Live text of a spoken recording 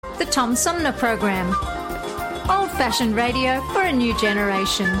The Tom Sumner Program. Old-fashioned radio for a new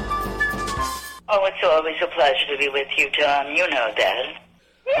generation. Oh, it's always a pleasure to be with you, Tom. You know that.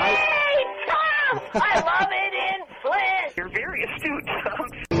 Yay, Tom! I love it in Flint! You're very astute, Tom.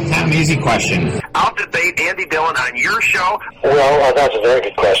 Tom, easy question. I'll debate Andy Dillon on your show. Well, that's a very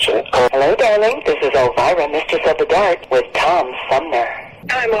good question. Hello, darling. This is Elvira, Mistress of the Dark, with Tom Sumner.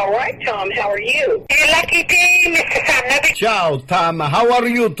 I'm all right, Tom. How are you? You lucky day, Mr. Sumner. Ciao, Tom. How are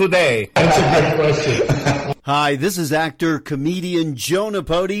you today? That's a good question. Hi, this is actor, comedian Joe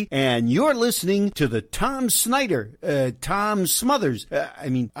Napodi, and you're listening to the Tom Smothers.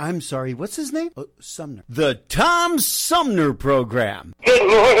 I'm sorry, what's his name? Sumner. The Tom Sumner Program. Good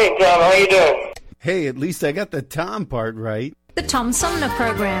morning, Tom. How you doing? Hey, at least I got the Tom part right. The Tom Sumner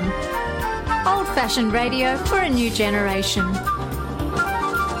Program. Old-fashioned radio for a new generation.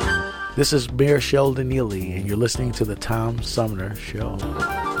 This is Mayor Sheldon Neely, and you're listening to the Tom Sumner Show.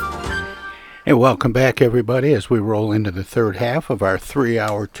 Hey, welcome back, everybody, as we roll into the third half of our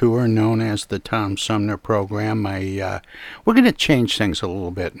 3-hour tour known as the Tom Sumner Program. We're going to change things a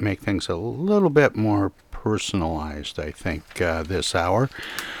little bit, make things a little bit more personalized, I think, this hour.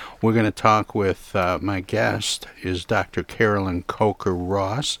 We're going to talk with my guest is Dr. Carolyn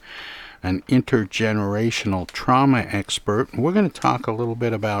Coker-Ross, an intergenerational trauma expert. We're going to talk a little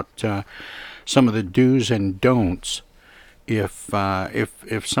bit about some of the do's and don'ts if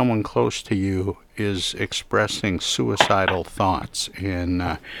someone close to you is expressing suicidal thoughts.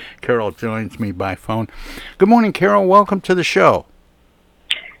 And Carol joins me by phone. Good morning, Carol. Welcome to the show.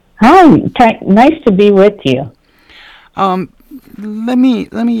 Hi. Nice to be with you. Let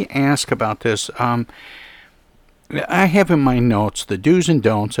me ask about this. I have in my notes the do's and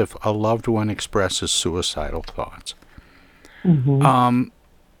don'ts if a loved one expresses suicidal thoughts. Mm-hmm.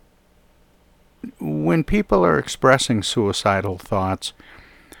 When people are expressing suicidal thoughts,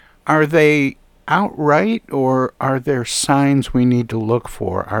 are they outright, or are there signs we need to look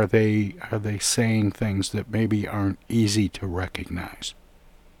for? Are they saying things that maybe aren't easy to recognize?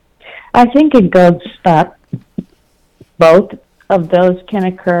 I think it goes up. Both of those can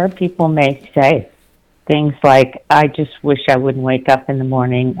occur. People may say things like, I just wish I wouldn't wake up in the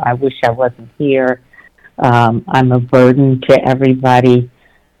morning. I wish I wasn't here. I'm a burden to everybody.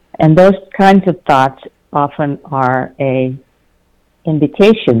 And those kinds of thoughts often are a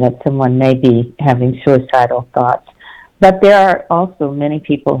indication that someone may be having suicidal thoughts. But there are also many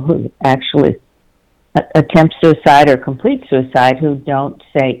people who actually attempt suicide or complete suicide who don't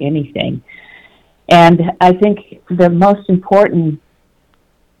say anything. And I think the most important,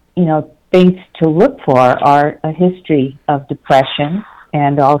 things to look for are a history of depression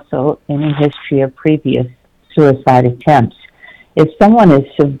and also any history of previous suicide attempts. If someone is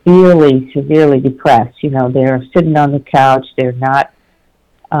severely depressed, they're sitting on the couch, they're not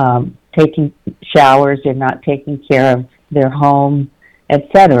taking showers, they're not taking care of their home,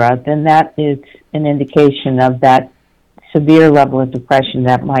 etc., then that is an indication of that severe level of depression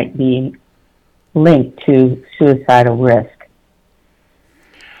that might be linked to suicidal risk.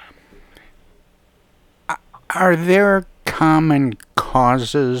 Are there common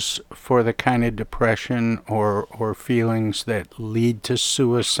causes for the kind of depression or feelings that lead to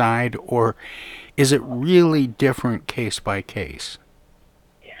suicide, or is it really different case by case?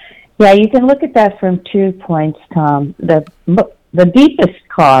 Yeah, you can look at that from 2 points, Tom. The deepest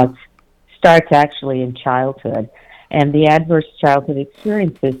cause starts actually in childhood, and the Adverse Childhood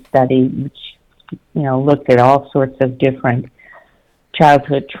Experiences Study, which looked at all sorts of different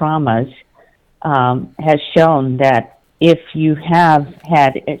childhood traumas, has shown that if you have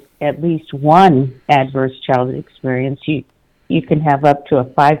had at least one adverse childhood experience, you can have up to a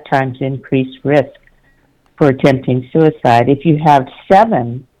 5 times increased risk for attempting suicide. If you have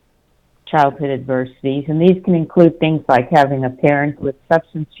 7 childhood adversities, and these can include things like having a parent with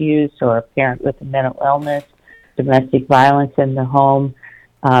substance use or a parent with a mental illness, domestic violence in the home,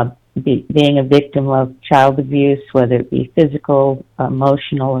 being a victim of child abuse, whether it be physical,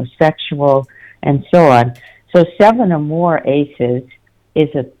 emotional, or sexual, and so on. So 7 or more ACEs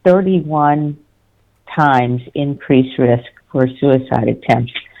is a 31 times increased risk for suicide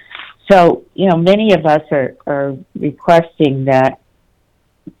attempts. So, many of us are requesting that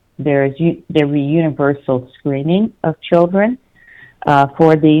there be universal screening of children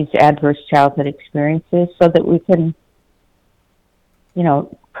for these adverse childhood experiences so that we can,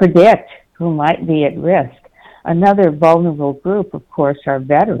 predict who might be at risk. Another vulnerable group, of course, are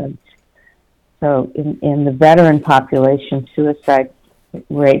veterans. So in the veteran population, suicide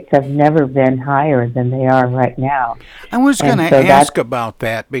rates have never been higher than they are right now. I was going to ask about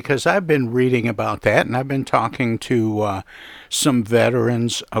that because I've been reading about that, and I've been talking to some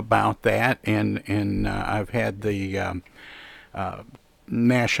veterans about that, and I've had the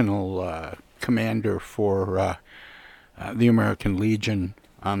national commander for the American Legion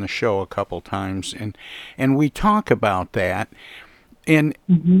on the show a couple times, and we talk about that, and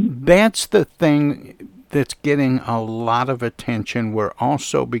that's the thing that's getting a lot of attention. We're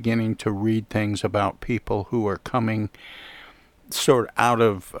also beginning to read things about people who are coming sort of out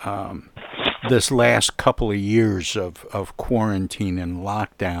of this last couple of years of quarantine and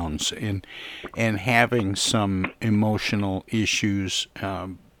lockdowns and having some emotional issues,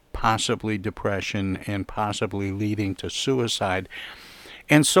 possibly depression, and possibly leading to suicide.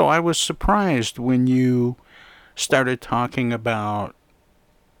 And so I was surprised when you started talking about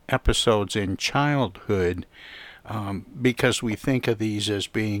episodes in childhood, because we think of these as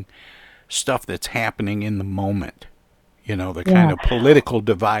being stuff that's happening in the moment. You know, the kind of political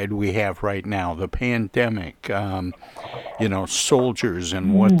divide we have right now, the pandemic, soldiers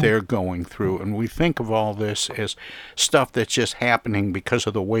and what they're going through. And we think of all this as stuff that's just happening because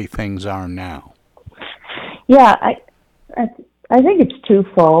of the way things are now. Yeah, I think it's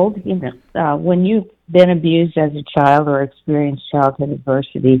twofold. When you've been abused as a child or experienced childhood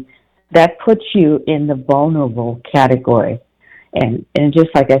adversity, that puts you in the vulnerable category. And just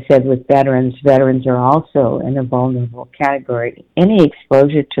like I said with veterans are also in a vulnerable category. Any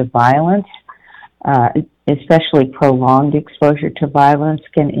exposure to violence, especially prolonged exposure to violence,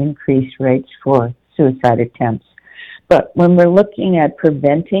 can increase rates for suicide attempts. But when we're looking at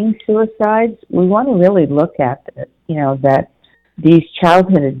preventing suicides, we want to really look at, that these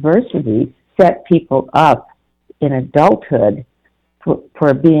childhood adversities set people up in adulthood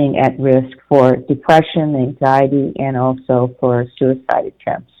for being at risk for depression, anxiety, and also for suicide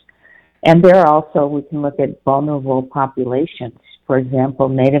attempts. And there are also, we can look at vulnerable populations. For example,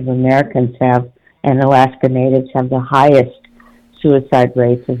 Native Americans and Alaska Natives have the highest suicide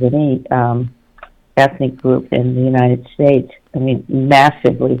rates of any ethnic group in the United States. I mean,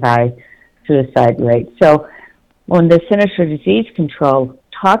 massively high suicide rates. So when the Centers for Disease Control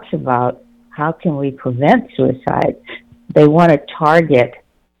talks about how can we prevent suicide, they want to target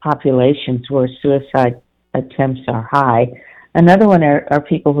populations where suicide attempts are high. Another one are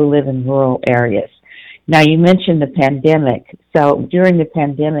people who live in rural areas. Now, you mentioned the pandemic. So during the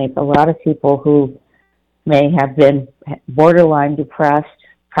pandemic, a lot of people who may have been borderline depressed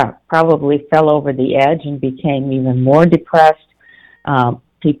probably fell over the edge and became even more depressed.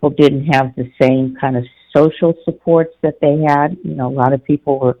 People didn't have the same kind of social supports that they had. A lot of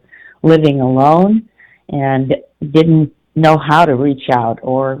people were living alone and didn't know how to reach out,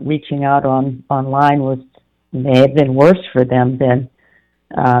 or reaching out online may have been worse for them than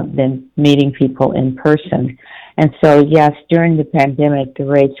meeting people in person. And so, yes, during the pandemic, the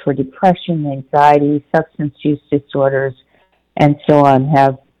rates for depression, anxiety, substance use disorders, and so on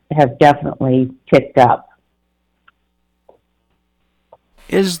have definitely ticked up.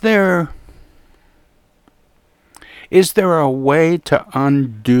 Is there a way to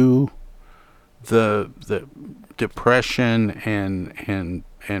undo the depression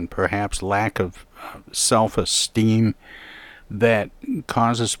and perhaps lack of self-esteem that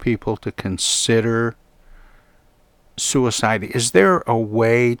causes people to consider suicide? Is there a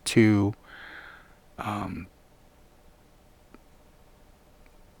way to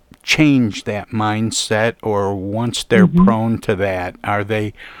change that mindset, or once they're prone to that, are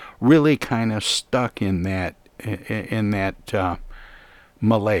they really kind of stuck in that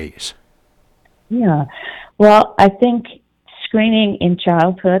malaise? Yeah. Well, I think screening in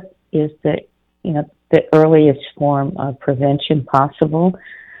childhood is the earliest form of prevention possible.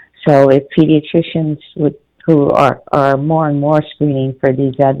 So if pediatricians who are more and more screening for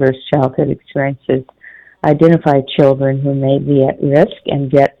these adverse childhood experiences identify children who may be at risk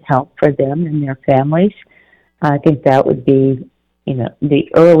and get help for them and their families, I think that would be the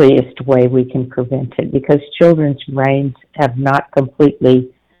earliest way we can prevent it, because children's brains have not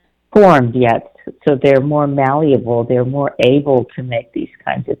completely formed yet, so they're more malleable, they're more able to make these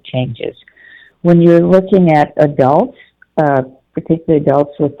kinds of changes. When you're looking at adults, particularly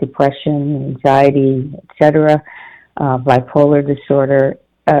adults with depression, anxiety, etc., bipolar disorder,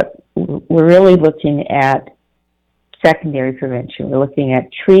 we're really looking at secondary prevention. We're looking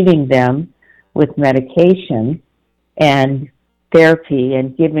at treating them with medication and therapy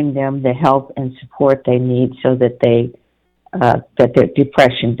and giving them the help and support they need so that that their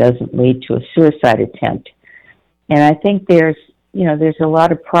depression doesn't lead to a suicide attempt. And I think there's a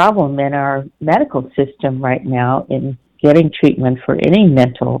lot of problem in our medical system right now in getting treatment for any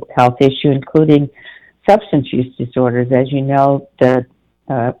mental health issue, including substance use disorders. As you know, the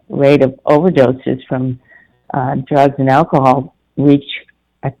rate of overdoses from drugs and alcohol reach,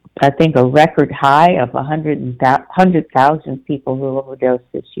 I think, a record high of 100,000 people who overdose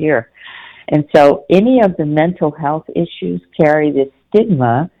this year. And so any of the mental health issues carry this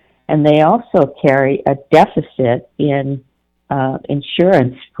stigma, and they also carry a deficit in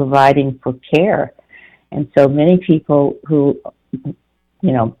insurance providing for care. And so many people who,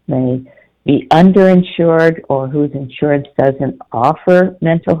 may be underinsured or whose insurance doesn't offer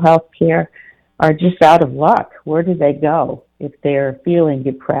mental health care are just out of luck. Where do they go if they're feeling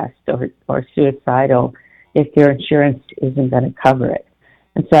depressed or suicidal if their insurance isn't going to cover it?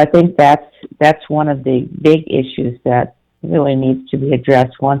 And so I think that's one of the big issues that really needs to be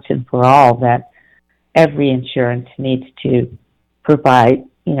addressed once and for all, that every insurance needs to provide,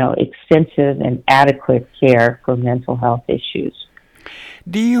 extensive and adequate care for mental health issues.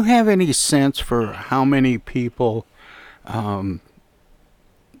 Do you have any sense for how many people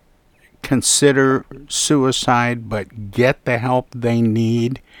consider suicide but get the help they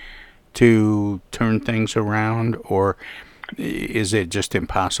need to turn things around, or is it just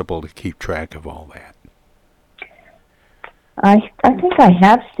impossible to keep track of all that? I think I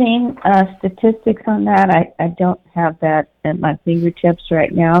have seen statistics on that. I don't have that at my fingertips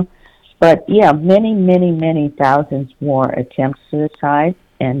right now. But, yeah, many thousands more attempt suicide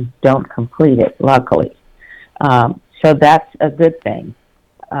and don't complete it, luckily. So that's a good thing.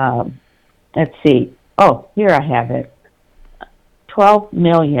 Let's see. Oh, here I have it. 12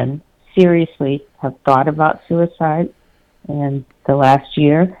 million seriously have thought about suicide in the last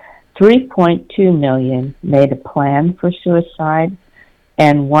year. 3.2 million made a plan for suicide,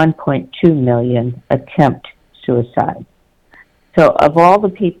 and 1.2 million attempt suicide. So of all the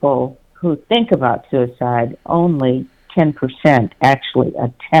people who think about suicide, only 10% actually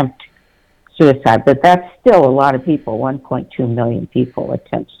attempt suicide. But that's still a lot of people. 1.2 million people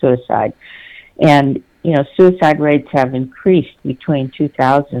attempt suicide. And, suicide rates have increased between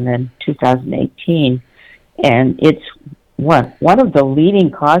 2000 and 2018. And it's one of the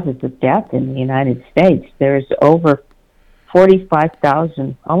leading causes of death in the United States. There's over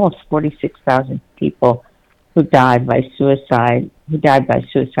 45,000, almost 46,000 people who died by suicide in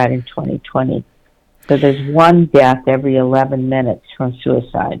 2020. So there's one death every 11 minutes from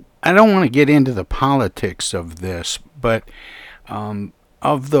suicide. I don't want to get into the politics of this, but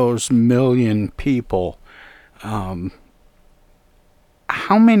of those million people, how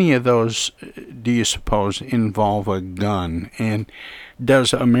many of those do you suppose involve a gun? And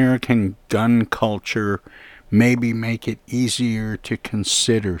does American gun culture maybe make it easier to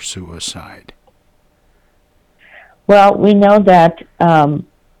consider suicide? Well, we know that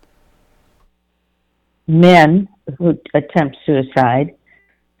men who attempt suicide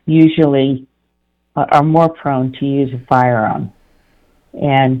usually are more prone to use a firearm.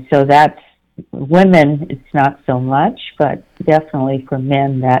 And so that's, women, it's not so much, but definitely for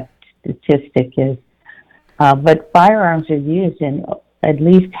men that statistic is. But firearms are used in at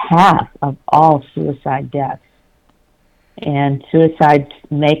least half of all suicide deaths. And suicides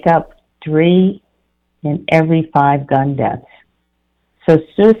make up 3 in every 5 gun deaths. So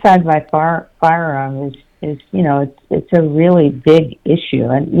suicide by firearm is it's a really big issue.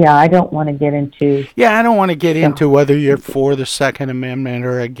 And I don't want to get into... Yeah, I don't want to get into whether you're for the Second Amendment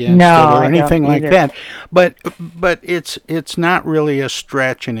or against it or anything like that. But it's not really a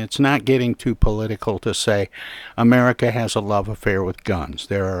stretch, and it's not getting too political to say America has a love affair with guns.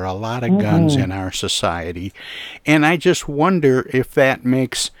 There are a lot of guns in our society. And I just wonder if that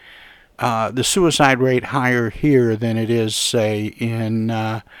makes the suicide rate higher here than it is, say, in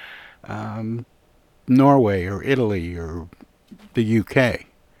Norway or Italy or the UK.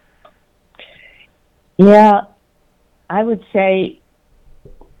 Yeah, I would say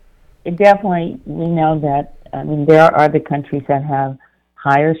definitely we know that, there are other countries that have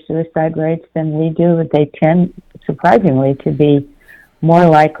higher suicide rates than we do, but they tend, surprisingly, to be more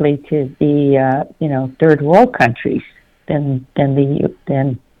likely to be, third world countries than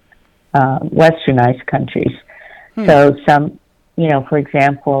westernized countries. So some, for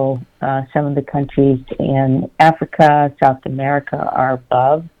example, some of the countries in Africa, South America are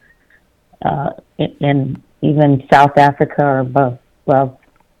above, and even South Africa are above. Well,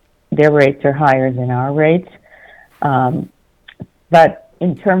 their rates are higher than our rates. But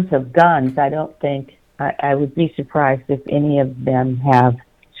in terms of guns, I don't think, I would be surprised if any of them have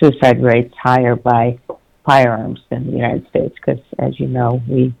suicide rates higher by firearms than the United States, because, as you know,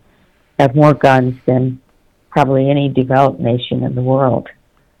 we have more guns than probably any developed nation in the world.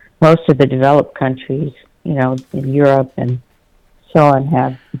 Most of the developed countries in Europe and so on,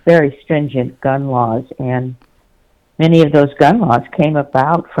 have very stringent gun laws, and many of those gun laws came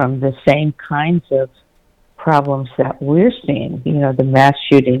about from the same kinds of problems that we're seeing, the mass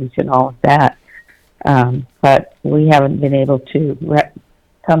shootings and all of that. But we haven't been able to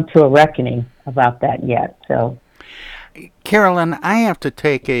come to a reckoning about that yet. So, Carolyn, I have to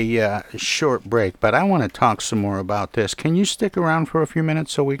take a short break, but I want to talk some more about this. Can you stick around for a few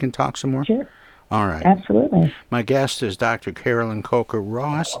minutes so we can talk some more? Sure. All right. Absolutely. My guest is Dr. Carolyn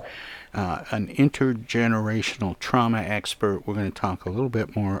Coker-Ross, an intergenerational trauma expert. We're going to talk a little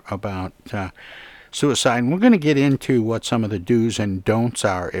bit more about suicide, and we're going to get into what some of the do's and don'ts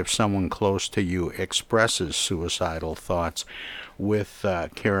are if someone close to you expresses suicidal thoughts with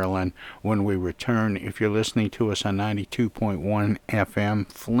Carolyn when we return. If you're listening to us on 92.1 FM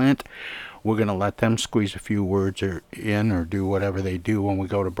Flint, we're going to let them squeeze a few words in or do whatever they do when we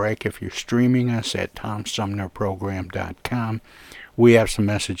go to break. If you're streaming us at TomSumnerProgram.com, we have some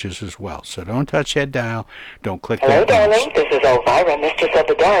messages as well. So don't touch that dial. Don't click Hello, that mouse. darling. This is Elvira, Mistress of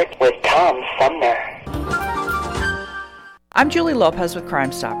the Dark, with Tom Sumner. I'm Julie Lopez with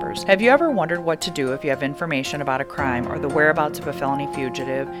Crime Stoppers. Have you ever wondered what to do if you have information about a crime or the whereabouts of a felony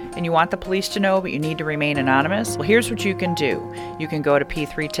fugitive and you want the police to know but you need to remain anonymous? Well, here's what you can do. You can go to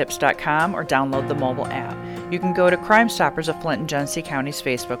p3tips.com or download the mobile app. You can go to Crime Stoppers of Flint and Genesee County's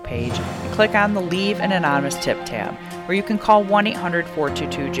Facebook page and click on the Leave an Anonymous Tip tab, or you can call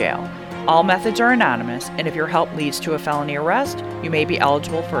 1-800-422-JAIL. All methods are anonymous, and if your help leads to a felony arrest, you may be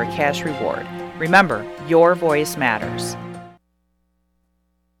eligible for a cash reward. Remember, your voice matters.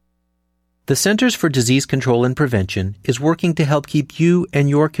 The Centers for Disease Control and Prevention is working to help keep you and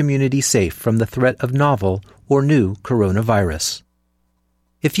your community safe from the threat of novel or new coronavirus.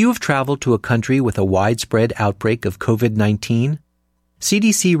 If you have traveled to a country with a widespread outbreak of COVID-19,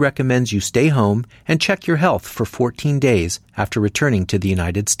 CDC recommends you stay home and check your health for 14 days after returning to the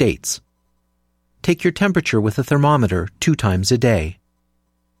United States. Take your temperature with a thermometer 2 times a day.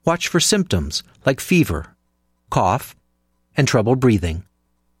 Watch for symptoms like fever, cough, and trouble breathing.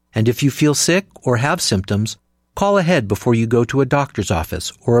 And if you feel sick or have symptoms, call ahead before you go to a doctor's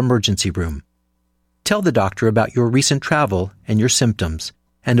office or emergency room. Tell the doctor about your recent travel and your symptoms,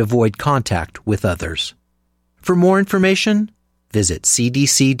 and avoid contact with others. For more information, visit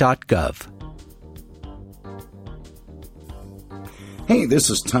cdc.gov. Hey, this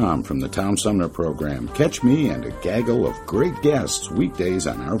is Tom from the Tom Sumner Program. Catch me and a gaggle of great guests weekdays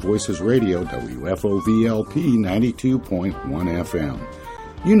on Our Voices Radio, WFOVLP 92.1 FM.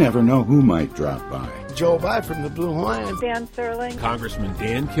 You never know who might drop by. Joe Vai from the Blue Hawaiian. Dan Serling. Congressman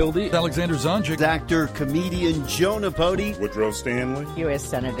Dan Kildee. Alexander Zonjic. Actor, comedian Joe Napodi. Woodrow Stanley. U.S.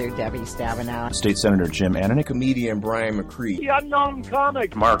 Senator Debbie Stabenow. State Senator Jim Ananich. Comedian Brian McCree. The unknown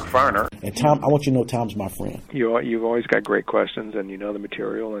comic. Mark Farner. And Tom, I want you to know Tom's my friend. You've always got great questions, and you know the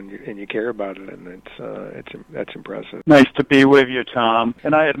material, and you care about it, and that's impressive. Nice to be with you, Tom.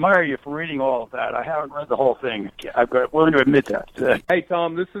 And I admire you for reading all of that. I haven't read the whole thing. I'm willing to admit that. Hey,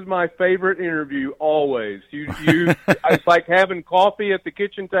 Tom, this is my favorite interview always. It's like having coffee at the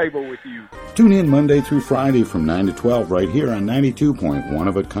kitchen table with you. Tune in Monday through Friday from 9 to 12 right here on 92.1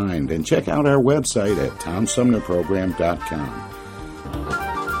 of a kind, and check out our website at TomSumnerProgram.com.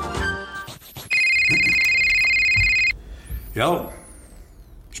 Yo,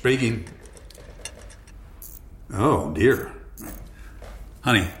 speaking. Oh, dear.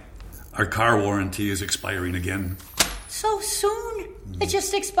 Honey, our car warranty is expiring again. So soon? It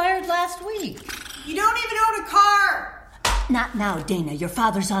just expired last week. You don't even own a car! Not now, Dana. Your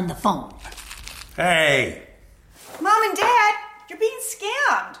father's on the phone. Hey! Mom and Dad, you're being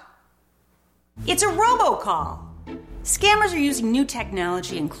scammed. It's a robocall. Scammers are using new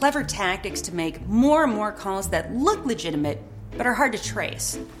technology and clever tactics to make more and more calls that look legitimate but are hard to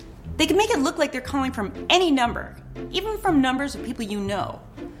trace. They can make it look like they're calling from any number, even from numbers of people you know.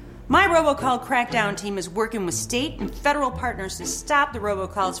 My robocall crackdown team is working with state and federal partners to stop the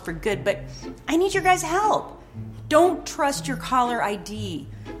robocalls for good, but I need your guys' help. Don't trust your caller ID.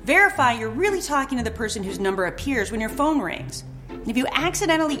 Verify you're really talking to the person whose number appears when your phone rings. And if you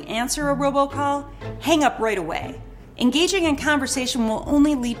accidentally answer a robocall, hang up right away. Engaging in conversation will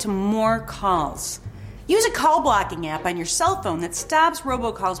only lead to more calls. Use a call blocking app on your cell phone that stops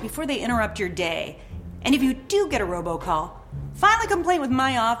robocalls before they interrupt your day. And if you do get a robocall, file a complaint with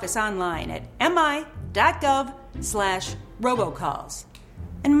my office online at mi.gov/robocalls.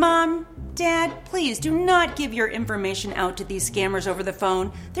 And Mom, Dad, please do not give your information out to these scammers over the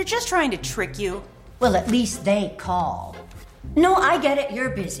phone. They're just trying to trick you. Well, at least they call. No, I get it,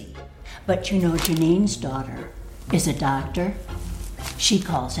 you're busy. But you know Janine's daughter is a doctor. She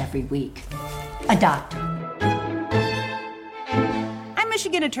calls every week. A doctor.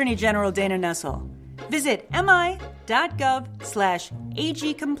 Michigan Attorney General Dana Nessel. Visit mi.gov/AG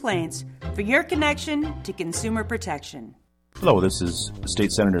complaints for your connection to consumer protection. Hello, this is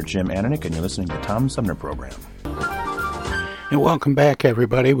State Senator Jim Ananick, and you're listening to the Tom Sumner Program. And welcome back,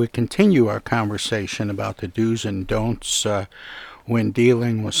 everybody. We continue our conversation about the do's and don'ts when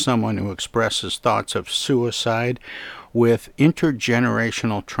dealing with someone who expresses thoughts of suicide with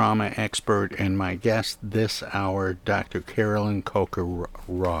intergenerational trauma expert and my guest this hour, Dr. Carolyn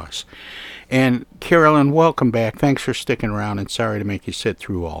Coker-Ross. And Carolyn, welcome back. Thanks for sticking around, and sorry to make you sit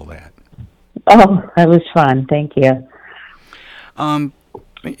through all that. Oh, that was fun. Thank you.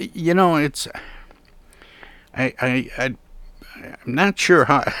 You know, it's I'm not sure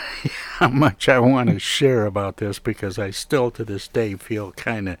how much I want to share about this, because I still to this day feel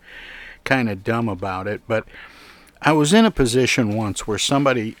kind of dumb about it. But I was in a position once where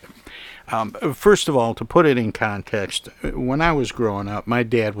somebody, first of all, to put it in context, when I was growing up, my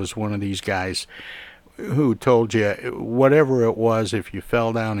dad was one of these guys who told you whatever it was, if you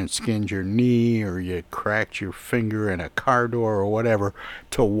fell down and skinned your knee or you cracked your finger in a car door or whatever,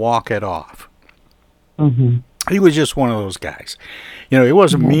 to walk it off. Mm-hmm. He was just one of those guys. You know, he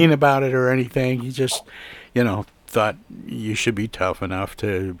wasn't mean about it or anything. He just, thought you should be tough enough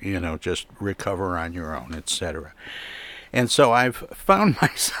to, just recover on your own, etc. And so I've found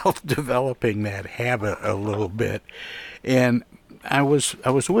myself developing that habit a little bit. And I was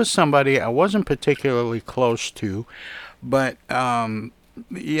with somebody I wasn't particularly close to, but,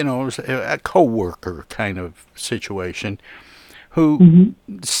 it was a coworker kind of situation, who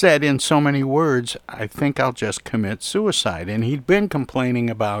said in so many words, I think I'll just commit suicide. And he'd been complaining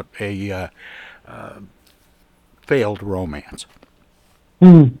about a failed romance.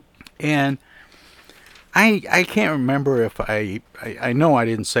 And I can't remember if I know I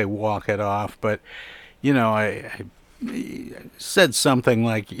didn't say walk it off, but, I said something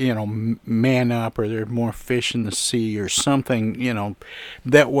like, man up, or there are more fish in the sea, or something,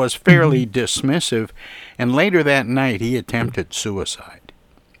 that was fairly dismissive. And later that night, he attempted suicide.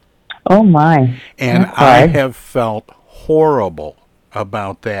 Oh, my. And I have felt horrible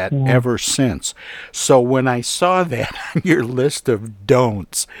about that ever since. So when I saw that on your list of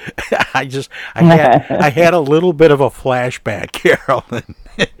don'ts, I had a little bit of a flashback, Carolyn,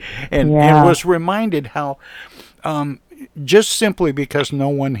 and was reminded how just simply because no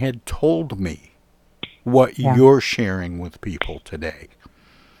one had told me what you're sharing with people today.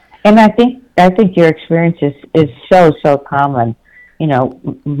 And I think your experience is so common.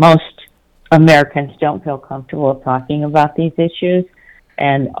 Most Americans don't feel comfortable talking about these issues,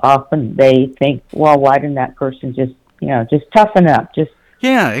 and often they think, well, why didn't that person just toughen up?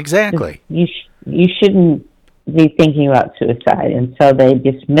 Exactly. You shouldn't be thinking about suicide, and so they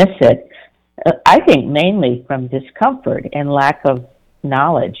dismiss it. I think mainly from discomfort and lack of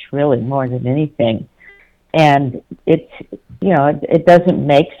knowledge, really, more than anything. And it doesn't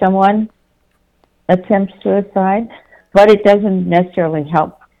make someone attempt suicide, but it doesn't necessarily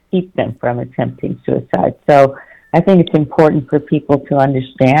help keep them from attempting suicide. So I think it's important for people to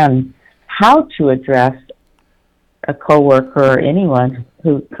understand how to address a coworker or anyone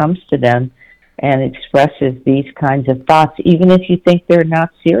who comes to them and expresses these kinds of thoughts, even if you think they're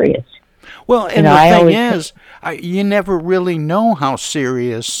not serious. Well, and the thing is, you never really know how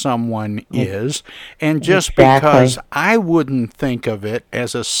serious someone is, and just because I wouldn't think of it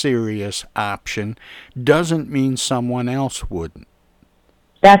as a serious option doesn't mean someone else wouldn't.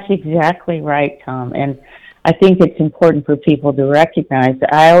 That's exactly right, Tom. And I think it's important for people to recognize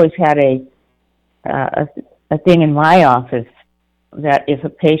that I always had a thing in my office that if a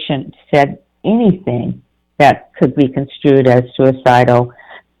patient said anything that could be construed as suicidal,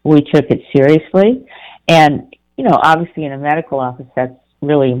 we took it seriously. And, obviously in a medical office, that's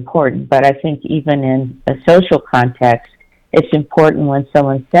really important. But I think even in a social context, it's important when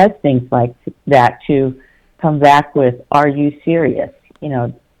someone says things like that to come back with, are you serious?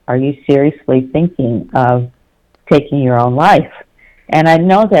 Are you seriously thinking of taking your own life? And I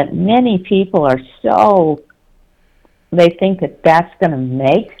know that many people are they think that that's going to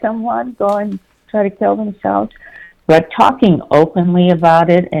make someone go and try to kill themselves. But talking openly about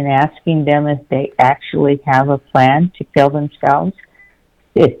it and asking them if they actually have a plan to kill themselves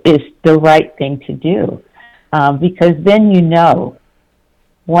is the right thing to do. Because then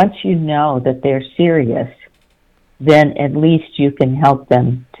once you know that they're serious, then at least you can help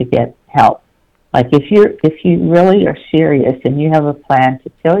them to get help. Like if you really are serious and you have a plan to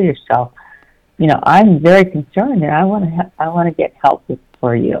kill yourself, I'm very concerned and I want to get help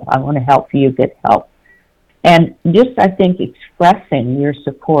for you. I want to help you get help. And just, I think, expressing your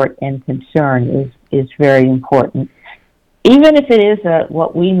support and concern is very important. even if it is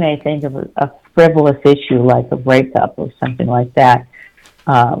what we may think of a frivolous issue like a breakup or something like that,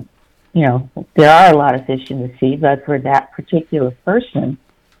 there are a lot of fish in the sea, but for that particular person,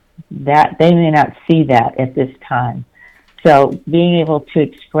 that they may not see that at this time. So being able to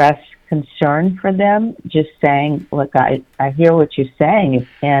express concern for them, just saying, look, I hear what you're saying,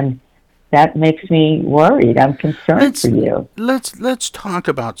 and that makes me worried. I'm concerned for you. Let's talk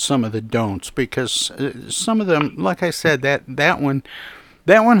about some of the don'ts, because some of them, like I said, that one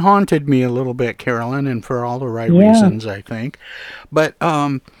haunted me a little bit, Carolyn, and for all the right reasons, I think. But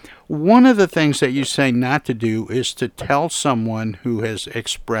one of the things that you say not to do is to tell someone who has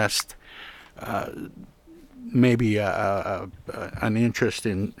expressed maybe an interest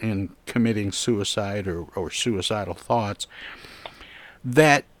in committing suicide or suicidal thoughts,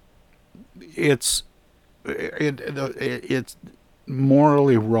 that it's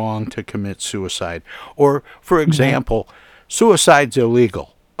morally wrong to commit suicide. Or, for example, suicide's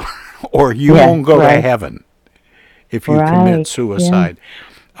illegal, or you won't go to heaven if you commit suicide.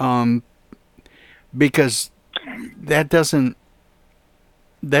 Because that doesn't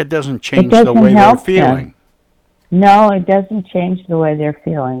change the way they're feeling. Them. No, it doesn't change the way they're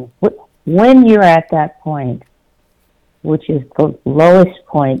feeling. When you're at that point, which is the lowest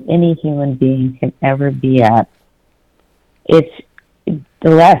point any human being can ever be at, it's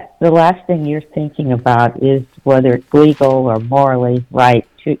the last thing you're thinking about is whether it's legal or morally right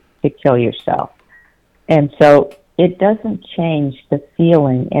to kill yourself. And so it doesn't change the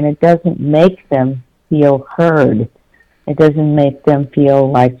feeling, and it doesn't make them feel heard. It doesn't make them feel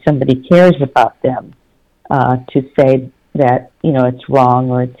like somebody cares about them to say that it's wrong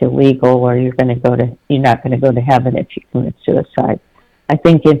or it's illegal or you're not going to go to heaven if you commit suicide. I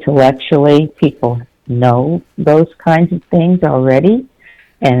think intellectually people know those kinds of things already,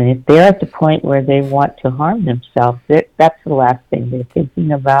 and if they're at the point where they want to harm themselves, that's the last thing they're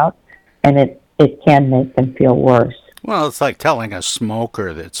thinking about, and it can make them feel worse. Well, it's like telling a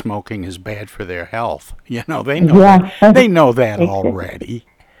smoker that smoking is bad for their health. They know that. They know that already.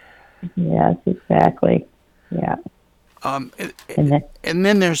 Yes, exactly. Yeah. And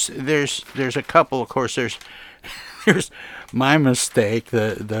then there's a couple. Of course, there's my mistake,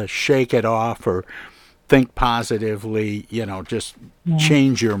 the shake it off or think positively. Just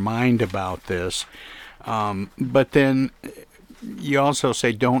change your mind about this. But then you also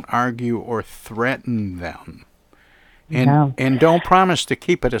say don't argue or threaten them. And don't promise to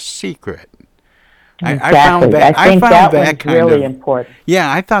keep it a secret. Exactly. I found that was really important. Yeah,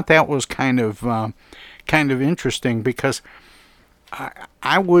 I thought that was kind of interesting, because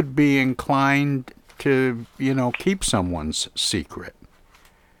I would be inclined to keep someone's secret.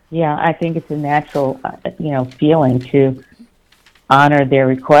 Yeah, I think it's a natural feeling to honor their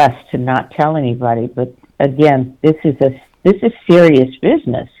request to not tell anybody. But again, this is serious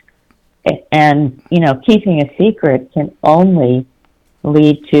business. And, keeping a secret can only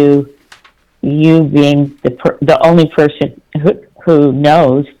lead to you being the only person who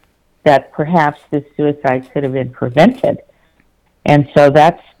knows that perhaps this suicide could have been prevented. And so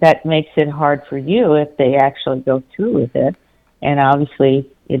that makes it hard for you if they actually go through with it. And obviously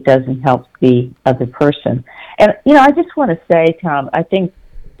it doesn't help the other person. And, I just want to say, Tom, I think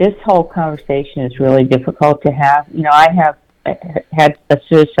this whole conversation is really difficult to have. I have had a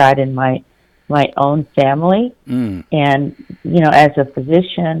suicide in my own family, and as a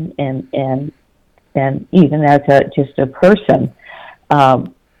physician and even as just a person,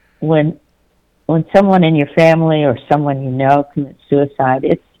 when someone in your family or someone commits suicide,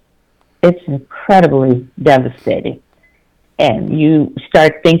 it's incredibly devastating, and you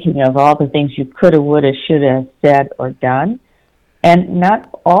start thinking of all the things you could have, would have, should have said or done. And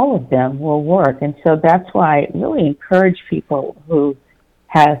not all of them will work. And so that's why I really encourage people who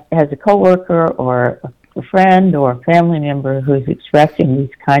has a coworker or a friend or a family member who's expressing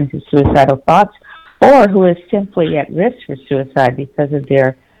these kinds of suicidal thoughts, or who is simply at risk for suicide because of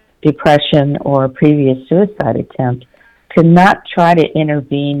their depression or previous suicide attempt, to not try to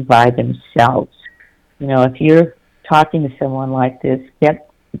intervene by themselves. If you're talking to someone like this, get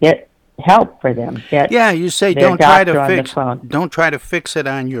help for them. You say don't try to fix it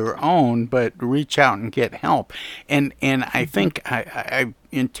on your own, but reach out and get help. And I think I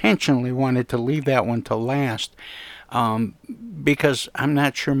intentionally wanted to leave that one to last, because I'm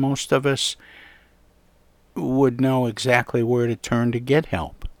not sure most of us would know exactly where to turn to get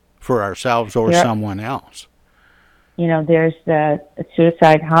help for ourselves or someone else. There's the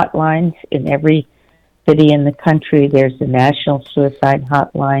suicide hotlines in every city in the country. There's the National Suicide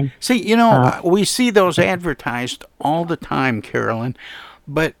Hotline. See, we see those advertised all the time, Carolyn,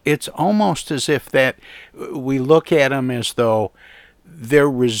 but it's almost as if that we look at them as though they're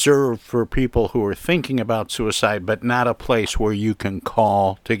reserved for people who are thinking about suicide, but not a place where you can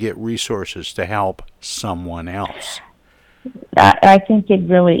call to get resources to help someone else. I think it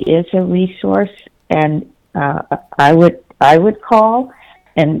really is a resource, and I would call,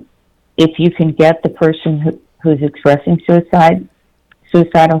 and if you can get the person who's expressing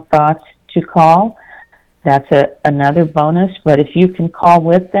suicidal thoughts to call, that's another bonus. But if you can call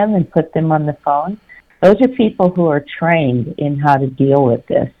with them and put them on the phone, those are people who are trained in how to deal with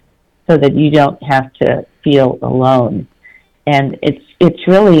this, so that you don't have to feel alone. And it's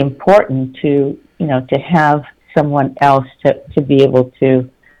really important to have someone else to be able to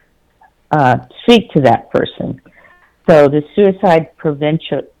speak to that person. So the suicide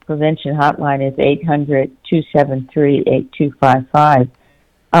prevention hotline is 800-273-8255.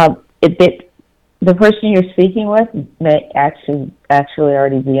 The person you're speaking with may actually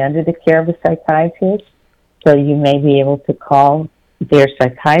already be under the care of a psychiatrist, so you may be able to call their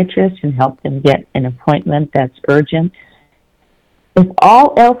psychiatrist and help them get an appointment that's urgent. If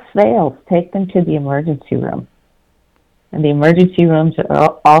all else fails, take them to the emergency room. And the emergency rooms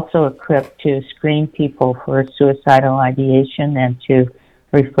are also equipped to screen people for suicidal ideation and to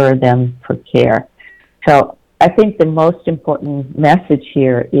refer them for care. So I think the most important message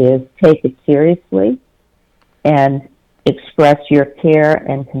here is take it seriously and express your care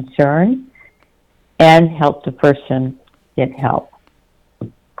and concern and help the person get help.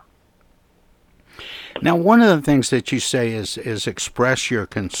 Now, one of the things that you say is express your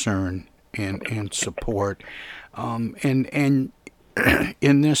concern and support. And in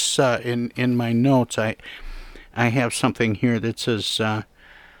this in my notes, I have something here that says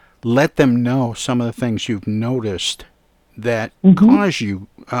let them know some of the things you've noticed that cause you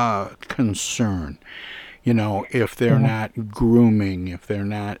concern. If they're not grooming, if they're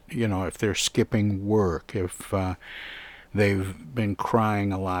not, if they're skipping work, if they've been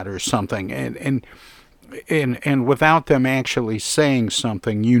crying a lot or something, and without them actually saying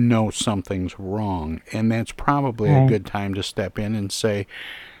something, something's wrong, and that's probably a good time to step in and say,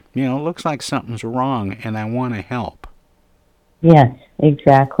 it looks like something's wrong, and I want to help. Yes,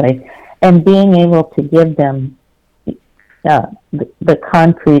 exactly, and being able to give them the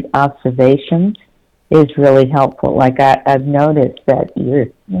concrete observations is really helpful. Like I've noticed that you're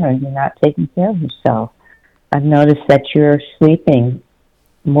not taking care of yourself. I've noticed that you're sleeping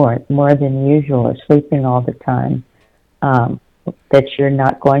more than usual, or sleeping all the time. That you're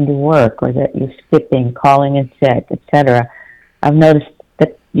not going to work, or that you're skipping, calling in sick, etc. I've noticed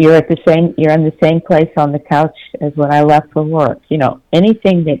that you're in the same place on the couch as when I left for work.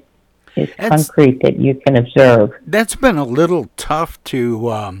 Anything that is concrete that you can observe. That's been a little tough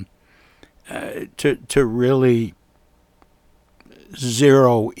to really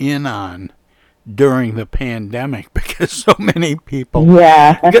zero in on during the pandemic, because so many people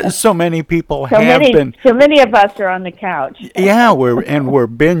been. So many of us are on the couch. Yeah, we're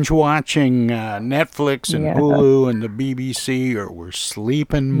binge watching Netflix and Hulu and the BBC, or we're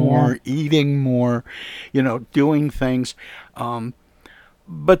sleeping more, eating more, doing things.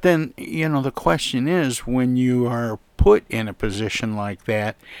 But then, the question is, when you are put in a position like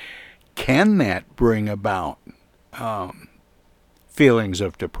that, can that bring about feelings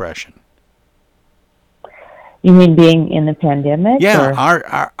of depression? You mean being in the pandemic? Yeah,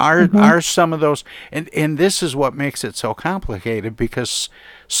 are some of those, and this is what makes it so complicated, because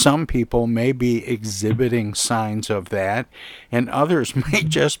some people may be exhibiting signs of that, and others may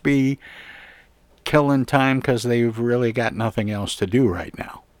just be killing time because they've really got nothing else to do right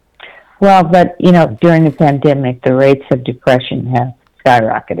now. Well, but, during the pandemic, the rates of depression have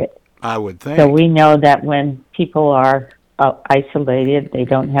skyrocketed. I would think. So we know that when people are isolated, they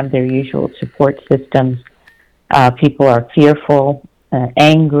don't have their usual support systems. People are fearful,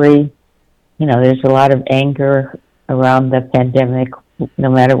 angry. There's a lot of anger around the pandemic, no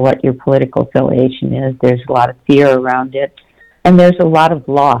matter what your political affiliation is. There's a lot of fear around it. And there's a lot of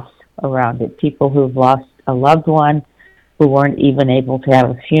loss around it. People who've lost a loved one, who weren't even able to have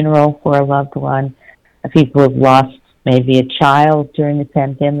a funeral for a loved one. People who've lost maybe a child during the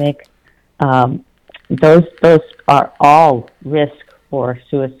pandemic. Those are all risk for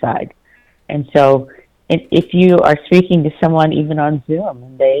suicide. And so if you are speaking to someone even on Zoom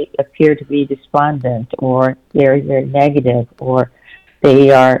and they appear to be despondent, or they're negative, or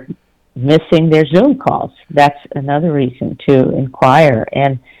they are missing their Zoom calls, that's another reason to inquire.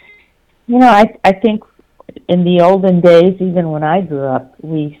 And, I think in the olden days, even when I grew up,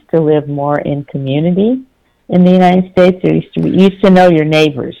 we used to live more in community in the United States. You used to know your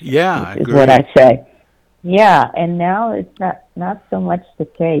neighbors. Yeah, is what I say. Yeah, and now it's not so much the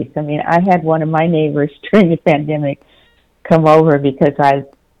case. I mean, I had one of my neighbors during the pandemic come over because I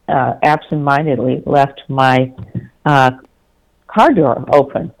absentmindedly left my car door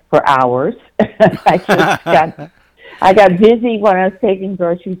open for hours. I got busy when I was taking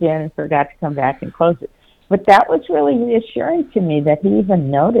groceries in and forgot to come back and close it. But that was really reassuring to me that he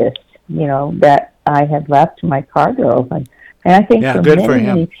even noticed, that I had left my car door open. And I think for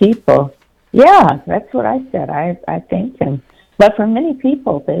many people, yeah, that's what I said. I thanked him. But for many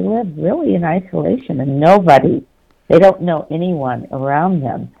people, they live really in isolation and they don't know anyone around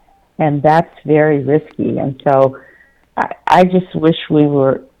them. And that's very risky. And so I just wish we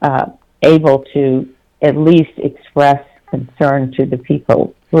were able to at least express concern to the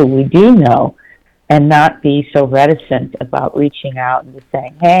people who we do know and not be so reticent about reaching out and just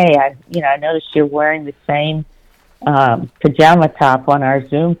saying, hey, I noticed you're wearing the same pajama top on our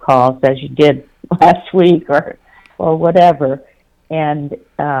Zoom calls as you did last week or whatever. And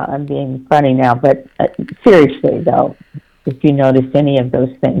I'm being funny now, but seriously, though, if you notice any of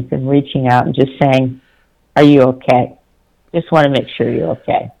those things and reaching out and just saying, are you okay? Just want to make sure you're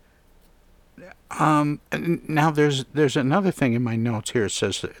okay. Now there's another thing in my notes here. It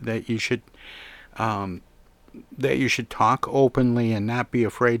says that you should talk openly and not be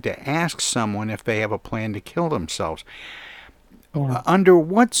afraid to ask someone if they have a plan to kill themselves. Yeah. Under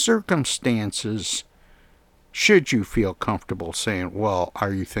what circumstances should you feel comfortable saying, well,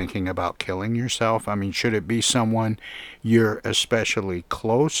 are you thinking about killing yourself? I mean, should it be someone you're especially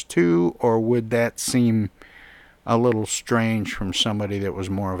close to, or would that seem a little strange from somebody that was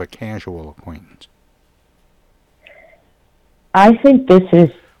more of a casual acquaintance? I think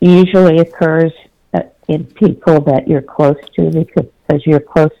this usually occurs in people that you're close to because you're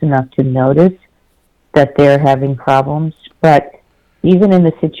close enough to notice that they're having problems. But even in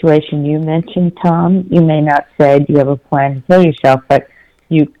the situation you mentioned, Tom, you may not say, do you have a plan to kill yourself? But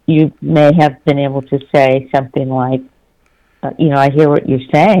you may have been able to say something like, I hear what you're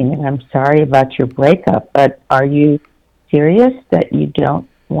saying, and I'm sorry about your breakup, but are you serious that you don't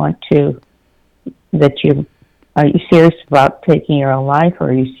want to, are you serious about taking your own life, or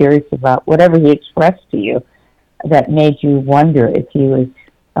are you serious about whatever he expressed to you that made you wonder if he was,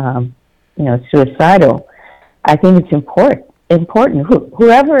 suicidal? I think it's important.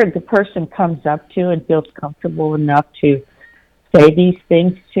 Whoever the person comes up to and feels comfortable enough to say these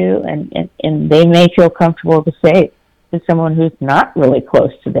things to, and they may feel comfortable to say it to someone who's not really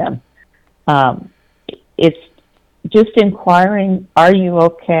close to them. It's just inquiring, are you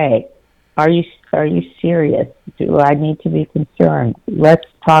okay? Are you serious? Do I need to be concerned? Let's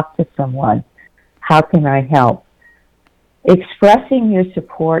talk to someone. How can I help? Expressing your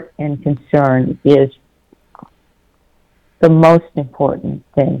support and concern is the most important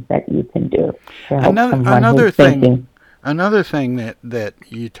thing that you can do. Another thing that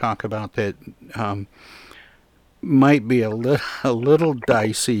you talk about that might be a little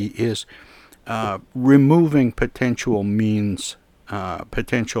dicey is removing potential means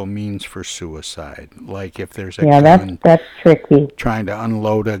for suicide. Like if there's a gun, that's tricky. Trying to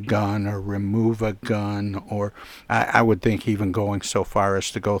unload a gun or remove a gun, or I would think even going so far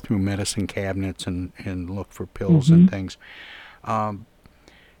as to go through medicine cabinets and look for pills and things.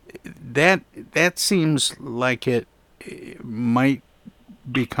 That seems like it might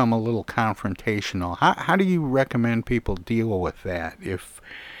become a little confrontational. How do you recommend people deal with that if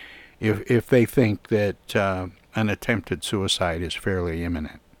they think that an attempted suicide is fairly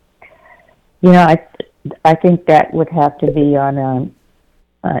imminent? I think that would have to be on an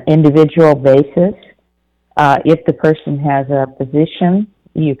individual basis. If the person has a physician,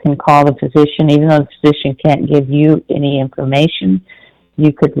 you can call the physician. Even though the physician can't give you any information,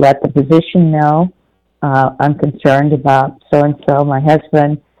 you could let the physician know, I'm concerned about so-and-so, my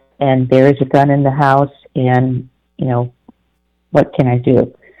husband, and there is a gun in the house, and, what can I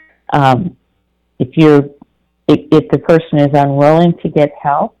do? If the person is unwilling to get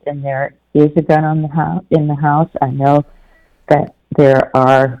help and there is a gun in the house, I know that there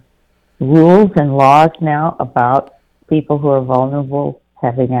are rules and laws now about people who are vulnerable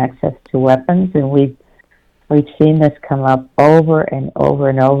having access to weapons, and we've seen this come up over and over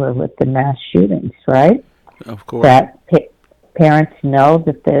and over with the mass shootings, right? Of course. That parents know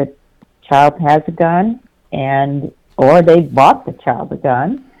that the child has a gun, or they bought the child a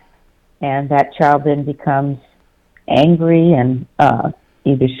gun, and that child then becomes angry and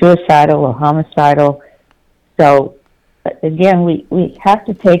either suicidal or homicidal. So, again, we have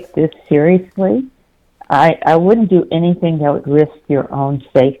to take this seriously. I wouldn't do anything that would risk your own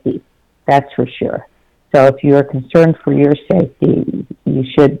safety, that's for sure. So if you're concerned for your safety, you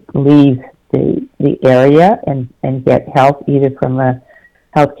should leave the area and get help either from a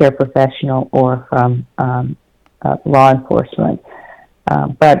healthcare professional or from law enforcement.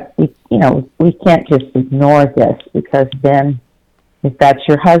 But we can't just ignore this, because then if that's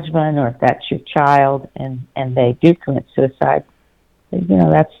your husband or if that's your child and they do commit suicide,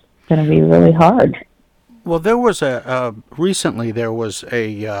 that's going to be really hard. Well, there was recently there was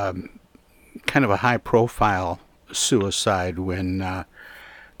a kind of a high-profile suicide when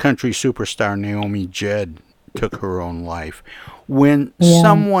country superstar Naomi Judd took her own life. When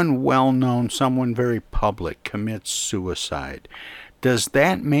someone well-known, someone very public commits suicide, does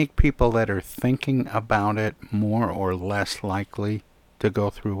that make people that are thinking about it more or less likely to go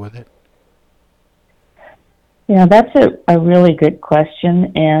through with it? Yeah, that's a really good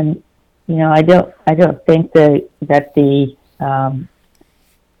question, and I don't think that the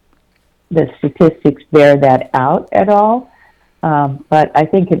statistics bear that out at all. But I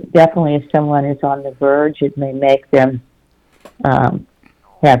think it definitely, if someone is on the verge, it may make them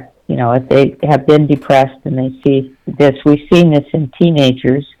have, if they have been depressed and they see this. We've seen this in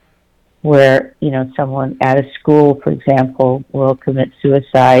teenagers where, someone at a school, for example, will commit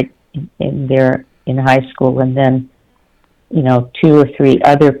suicide in high school, and then, 2 or 3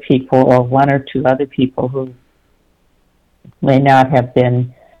 other people or 1 or 2 other people who may not have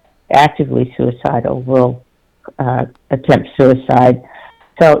been actively suicidal will attempt suicide.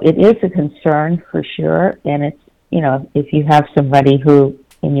 So it is a concern for sure, and it's, if you have somebody who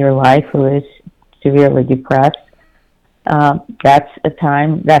in your life who is severely depressed, that's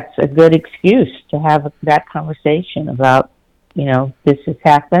a good excuse to have that conversation about, this has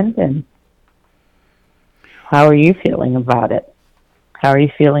happened, and how are you feeling about it? How are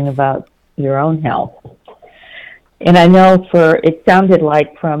you feeling about your own health? And I know it sounded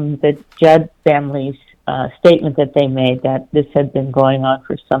like from the Judd family's statement that they made that this had been going on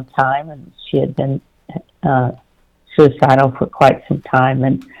for some time, and she had been suicidal for quite some time.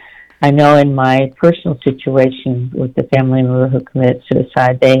 And I know in my personal situation with the family member who committed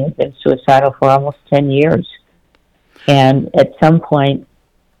suicide, they had been suicidal for almost 10 years. And at some point,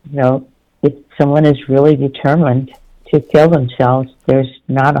 if someone is really determined to kill themselves, there's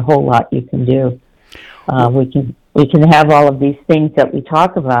not a whole lot you can do. We can have all of these things that we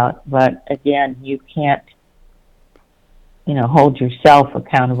talk about, but again, you can't, hold yourself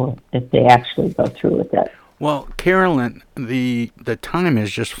accountable if they actually go through with it. Well, Carolyn, the time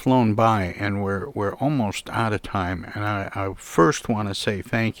has just flown by, and we're almost out of time. And I first want to say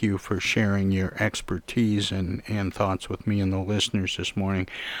thank you for sharing your expertise and thoughts with me and the listeners this morning.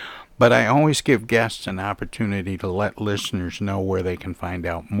 But I always give guests an opportunity to let listeners know where they can find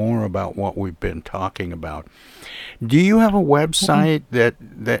out more about what we've been talking about. Do you have a website that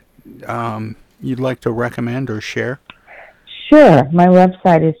you'd like to recommend or share? Sure. My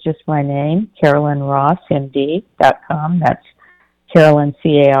website is just my name, CarolynRossMD.com. That's Carolyn,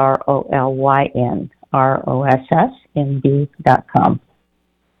 CarolynRossMD.com.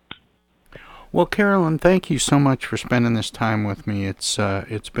 Well, Carolyn, thank you so much for spending this time with me. It's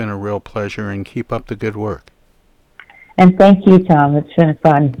been a real pleasure, and keep up the good work. And thank you, Tom. It's been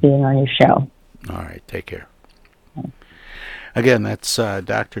fun being on your show. All right, take care. Again, that's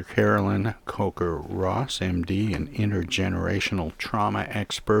Dr. Carolyn Coker-Ross, MD, an intergenerational trauma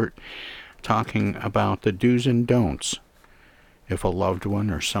expert, talking about the do's and don'ts if a loved one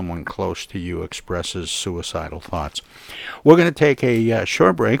or someone close to you expresses suicidal thoughts. We're going to take a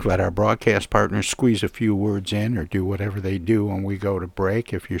short break, let our broadcast partners squeeze a few words in or do whatever they do when we go to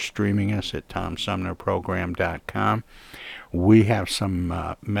break. If you're streaming us at TomSumnerProgram.com, we have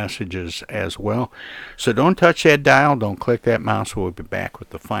some messages as well. So don't touch that dial, don't click that mouse. We'll be back with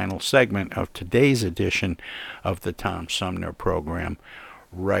the final segment of today's edition of the Tom Sumner Program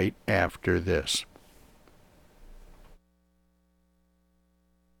right after this.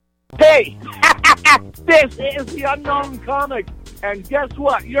 Hey, this is the Unknown Comic, and guess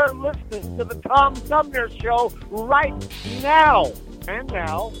what? You're listening to the Tom Sumner Show right now, and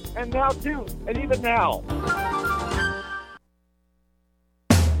now, and now too, and even now.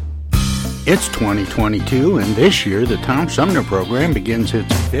 It's 2022, and this year the Tom Sumner Program begins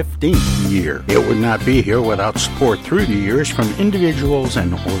its 15th year. It would not be here without support through the years from individuals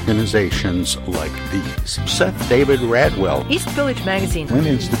and organizations like these. Seth David Radwell, East Village Magazine, Flint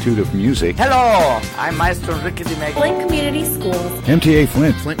Institute of Music, Hello, I'm Maestro Rickety Mag, Flint Community Schools, MTA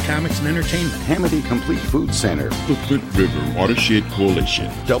Flint, Flint Comics and Entertainment, Hamady Complete Food Center, the Flint River Watershed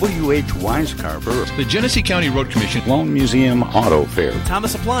Coalition, W.H. Wisecarver, the Genesee County Road Commission, Lone Museum Auto Fair,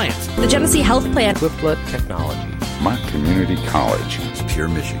 Thomas Appliance, the Genesee Health Plan, Flip Technology, Mott Community College, Pure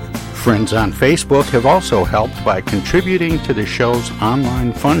Michigan, Friends on Facebook have also helped by contributing to the show's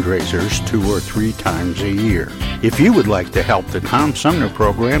online fundraisers 2 or 3 times a year. If you would like to help the Tom Sumner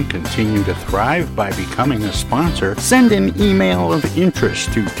program continue to thrive by becoming a sponsor, send an email of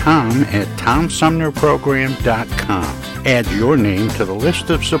interest to tom@tomsumnerprogram.com. Add your name to the list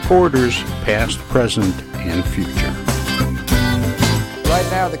of supporters, past, present, and future. Right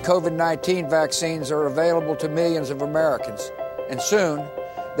now, the COVID-19 vaccines are available to millions of Americans, and soon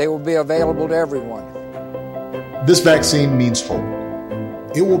they will be available to everyone. This vaccine means hope.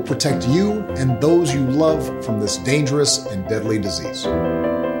 It will protect you and those you love from this dangerous and deadly disease. I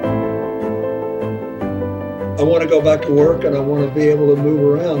want to go back to work and I want to be able to move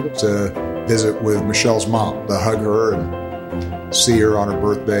around. To visit with Michelle's mom, to hug her and see her on her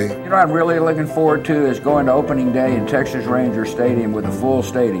birthday. You know what I'm really looking forward to is going to opening day in Texas Ranger Stadium with a full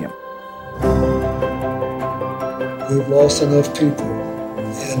stadium. We've lost enough people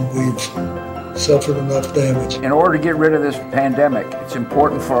and we've suffered enough damage. In order to get rid of this pandemic, it's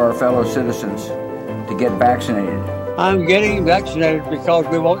important for our fellow citizens to get vaccinated. I'm getting vaccinated because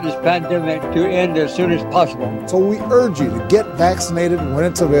we want this pandemic to end as soon as possible. So we urge you to get vaccinated when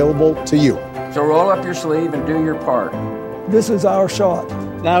it's available to you. So roll up your sleeve and do your part. This is our shot.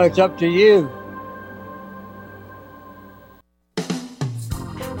 Now it's up to you.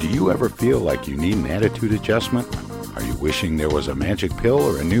 Do you ever feel like you need an attitude adjustment? Are you wishing there was a magic pill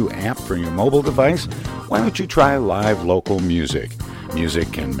or a new app for your mobile device? Why don't you try live local music?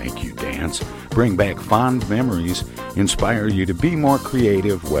 Music can make you dance, bring back fond memories, inspire you to be more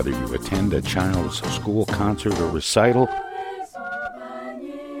creative, whether you attend a child's school concert or recital,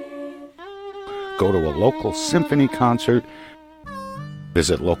 go to a local symphony concert,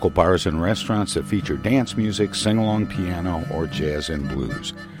 visit local bars and restaurants that feature dance music, sing-along piano, or jazz and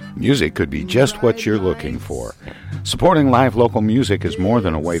blues. Music could be just what you're looking for. Supporting live local music is more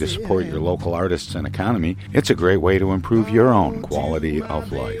than a way to support your local artists and economy. It's a great way to improve your own quality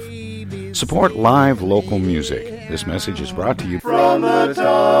of life. Support live local music. This message is brought to you from the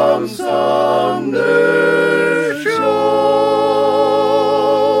Tom Sumner Show.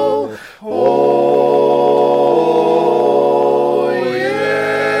 Oh, yeah.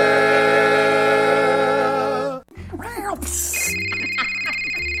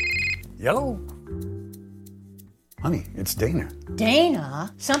 Yellow? Honey, it's Dana.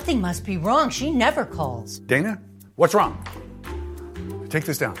 Dana? Something must be wrong. She never calls. Dana, what's wrong? Take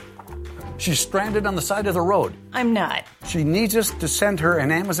this down. She's stranded on the side of the road. I'm not. She needs us to send her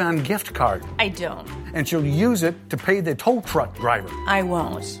an Amazon gift card. I don't. And she'll use it to pay the tow truck driver. I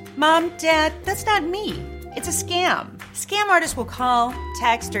won't. Mom, Dad, that's not me. It's a scam. Scam artists will call,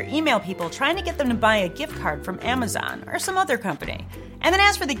 text, or email people trying to get them to buy a gift card from Amazon or some other company, and then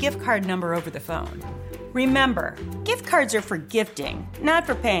ask for the gift card number over the phone. Remember, gift cards are for gifting, not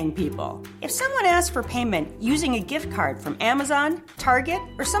for paying people. If someone asks for payment using a gift card from Amazon, Target,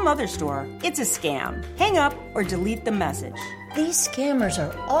 or some other store, it's a scam. Hang up or delete the message. These scammers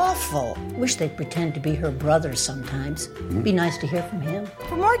are awful. Wish they'd pretend to be her brother sometimes. Be nice to hear from him.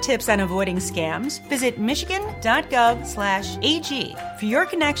 For more tips on avoiding scams, visit michigan.gov/AG for your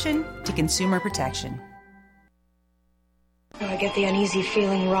connection to consumer protection. I get the uneasy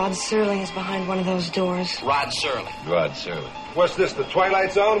feeling Rod Serling is behind one of those doors. Rod Serling. Rod Serling. What's this, the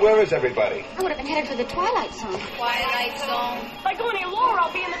Twilight Zone? Where is everybody? I would have been headed for the Twilight Zone. Twilight Zone? If I go any lower,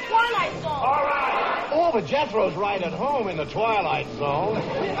 I'll be in the Twilight Zone. All right. Oh, but Jethro's right at home in the Twilight Zone.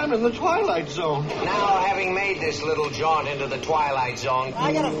 I'm in the Twilight Zone. Now, having made this little jaunt into the Twilight Zone,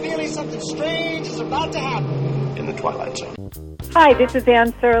 I got a feeling something strange is about to happen in the Twilight Zone. Hi, this is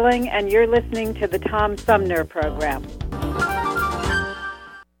Ann Serling, and you're listening to the Tom Sumner Program.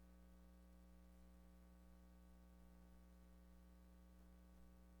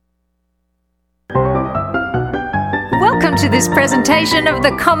 Welcome to this presentation of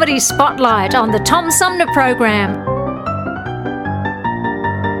the Comedy Spotlight on the Tom Sumner Program.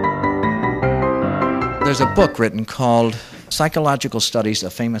 There's a book written called Psychological Studies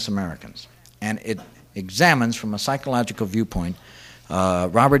of Famous Americans, and it examines from a psychological viewpoint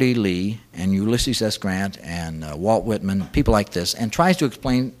Robert E. Lee and Ulysses S. Grant and Walt Whitman, people like this, and tries to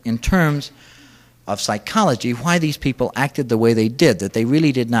explain in terms of psychology why these people acted the way they did, that they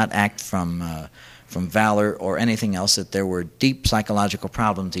really did not act from valor or anything else, that there were deep psychological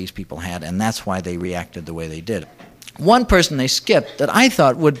problems these people had, and that's why they reacted the way they did. One person they skipped that I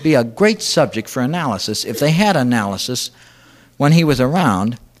thought would be a great subject for analysis, if they had analysis when he was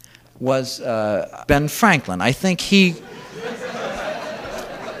around, was Ben Franklin. I think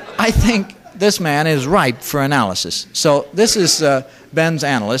this man is ripe for analysis. So this is Ben's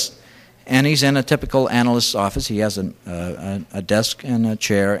analyst, and he's in a typical analyst's office. He has a desk and a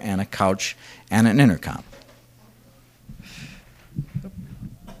chair and a couch and an intercom.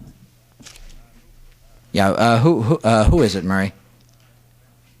 Yeah, who is it, Murray?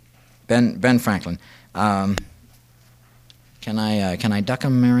 Ben Franklin. Can I duck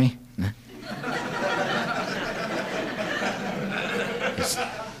him, Mary?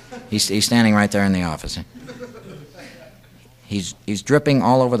 He's standing right there in the office. He's dripping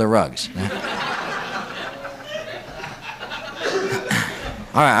all over the rugs.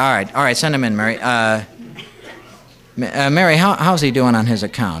 All right. Send him in, Mary. Mary, how's he doing on his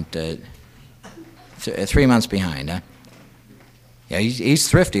account? 3 months behind, huh? Yeah, he's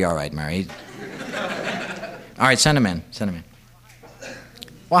thrifty, all right, Mary. All right, send him in.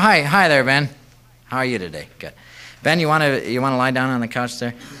 Well, hi there, Ben. How are you today? Good. Ben, you want to lie down on the couch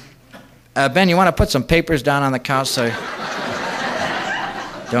there? Ben, you want to put some papers down on the couch so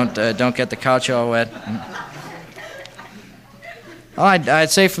don't get the couch all wet. Well,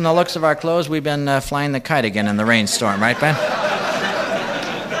 I'd say from the looks of our clothes, we've been flying the kite again in the rainstorm, right, Ben?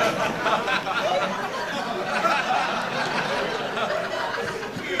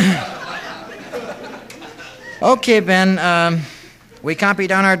 Okay, Ben, we copied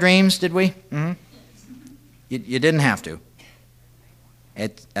down our dreams, did we? Mm-hmm. You didn't have to.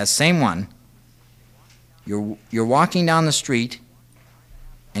 Same one. You're walking down the street,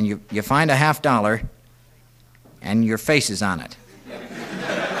 and you find a $50, and your face is on it.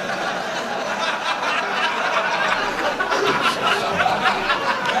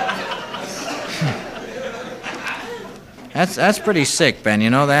 That's pretty sick, Ben. You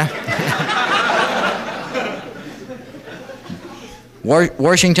know that?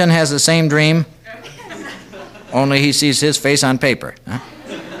 Washington has the same dream, only he sees his face on paper. Huh?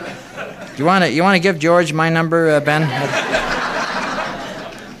 You want to give George my number, Ben?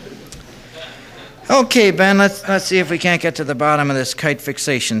 Okay, Ben. Let's see if we can't get to the bottom of this kite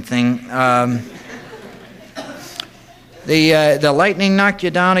fixation thing. The lightning knocked you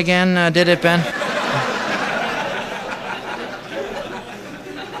down again, did it, Ben?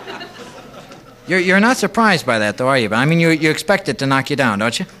 You're not surprised by that, though, are you, Ben? I mean, you expect it to knock you down,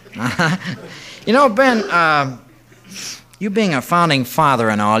 don't you? You know, Ben, you being a founding father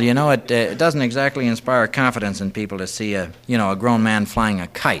and all, you know, it doesn't exactly inspire confidence in people to see a grown man flying a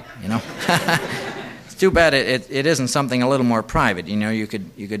kite, you know? It's too bad it isn't something a little more private, you know, you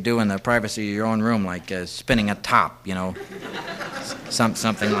could do in the privacy of your own room, like spinning a top, you know,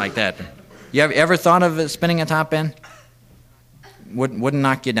 something like that. You ever thought of spinning a top, Ben? Wouldn't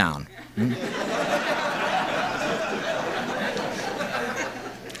knock you down. Hmm?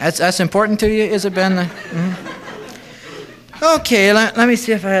 That's important to you, is it, Ben? Mm-hmm. Okay, let me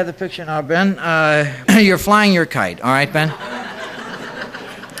see if I have the picture now, Ben. You're flying your kite, all right, Ben?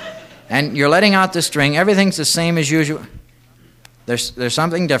 And you're letting out the string. Everything's the same as usual. There's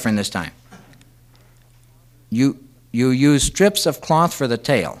something different this time. You use strips of cloth for the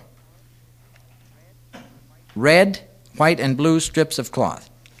tail. Red, white, and blue strips of cloth.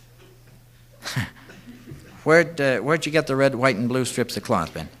 Where'd you get the red, white, and blue strips of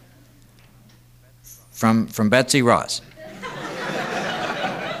cloth, Ben? From Betsy Ross.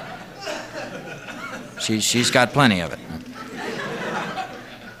 She's got plenty of it.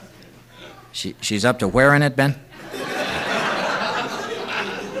 She's up to wearing it, Ben?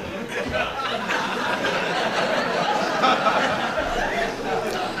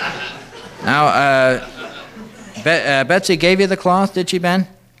 Now, Betsy gave you the cloth, did she, Ben?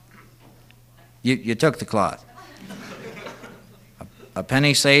 You took the cloth. A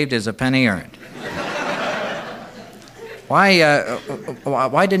penny saved is a penny earned.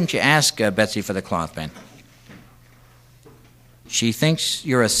 Why didn't you ask Betsy for the cloth, Ben? She thinks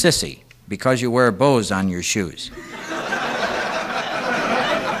you're a sissy because you wear bows on your shoes.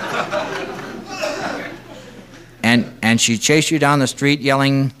 And she chased you down the street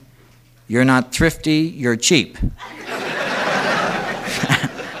yelling, "You're not thrifty, you're cheap."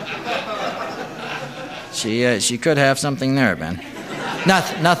 She could have something there, Ben.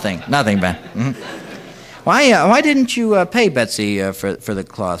 Nothing, Ben. Mm-hmm. Why didn't you pay Betsy for the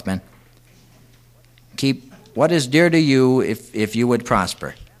cloth, Ben? Keep what is dear to you if you would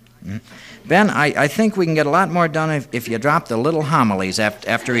prosper. Mm-hmm. Ben, I think we can get a lot more done if you drop the little homilies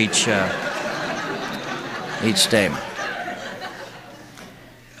after each statement.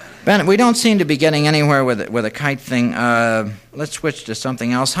 Ben, we don't seem to be getting anywhere with a kite thing. Let's switch to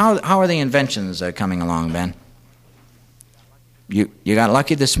something else. How are the inventions coming along, Ben? You got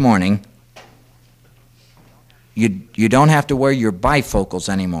lucky this morning. You don't have to wear your bifocals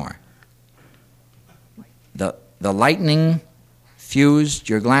anymore. The lightning fused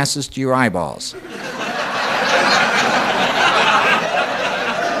your glasses to your eyeballs.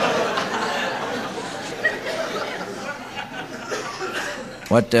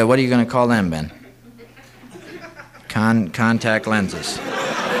 What are you going to call them, Ben? Contact lenses.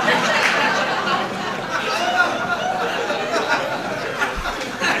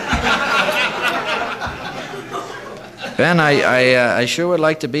 Ben, I sure would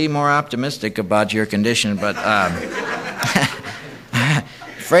like to be more optimistic about your condition, but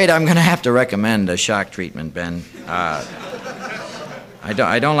afraid I'm going to have to recommend a shock treatment, Ben. I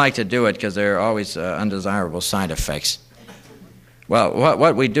don't like to do it because there are always undesirable side effects. Well,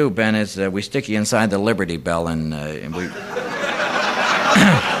 what we do, Ben, is we stick you inside the Liberty Bell and we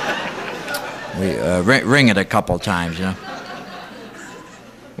ring it a couple times, you know.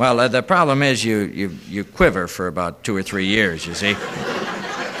 Well, the problem is you quiver for about 2 or 3 years, you see.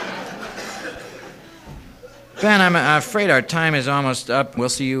 Ben, I'm afraid our time is almost up. We'll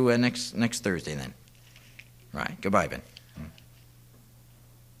see you next Thursday then. Right. Goodbye, Ben.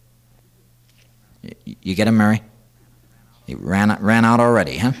 You get him, Mary? He ran out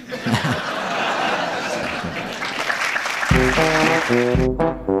already, huh?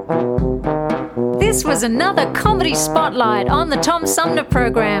 This was another Comedy Spotlight on the Tom Sumner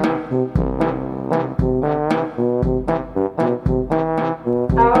Program.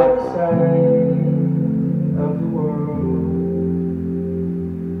 Outside of the world,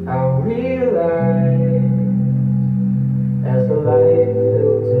 I'll realize as the light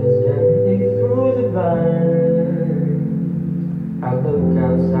filters gently through the vines, I look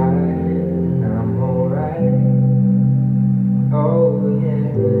outside and I'm alright. Oh yeah.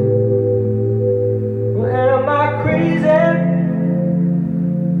 Well, am I crazy,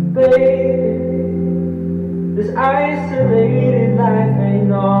 baby? This isolated life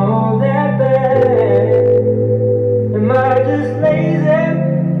ain't all that bad. Am I just lazy?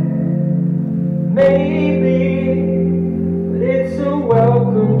 Maybe, but it's a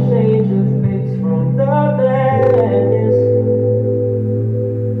welcome change of pace from the madness.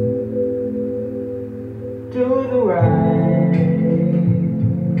 Do the right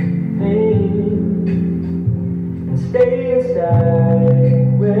thing and stay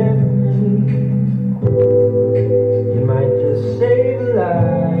inside with me. You might just save a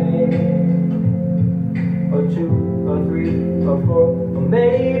life, or 2 or 3 or 4 or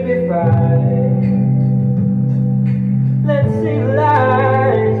maybe 5. Let's save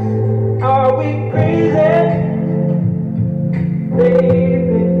lives. Are we crazy,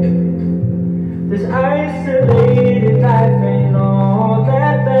 baby? This isolated life ain't all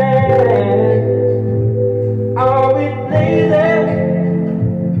that bad. Are we lazy?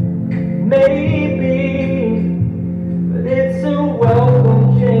 Maybe, but it's a welcome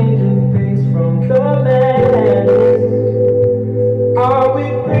change of pace from the madness. Are we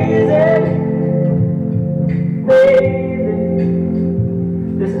crazy? Maybe,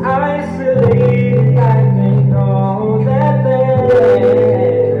 this isolated life ain't all that bad.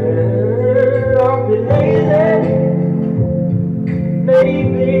 Are we lazy?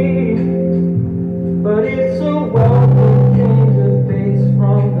 Maybe, but it's a welcome change of pace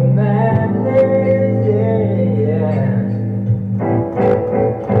from the madness, yeah.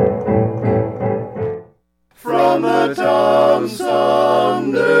 From the Tom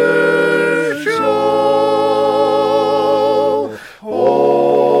Sumner Show.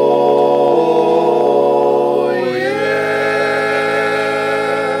 Oh, yeah.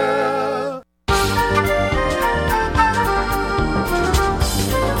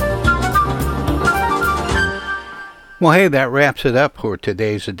 Well, hey, that wraps it up for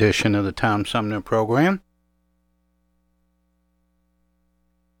today's edition of the Tom Sumner Program.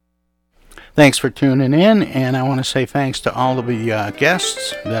 Thanks for tuning in, and I want to say thanks to all of the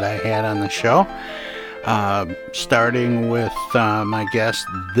guests that I had on the show, starting with my guest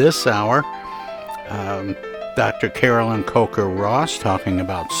this hour, Dr. Carolyn Coker-Ross, talking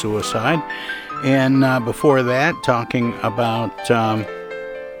about suicide, and before that, talking about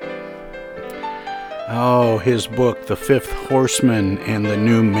his book, The Fifth Horseman and the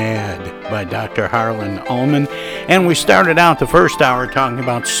New Mad by Dr. Harlan Ullman. And we started out the first hour talking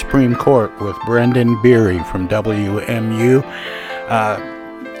about Supreme Court with Brendan Beery from WMU,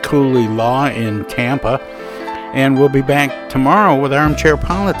 Cooley Law in Tampa. And we'll be back tomorrow with Armchair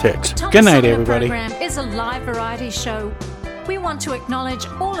Politics. Good night, everybody. The program is a live variety show. We want to acknowledge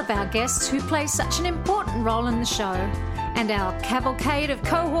all of our guests who play such an important role in the show, and our cavalcade of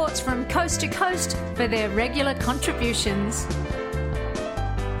cohorts from coast to coast for their regular contributions.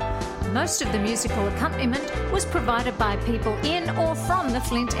 Most of the musical accompaniment was provided by people in or from the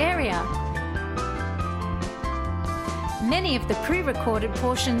Flint area. Many of the pre-recorded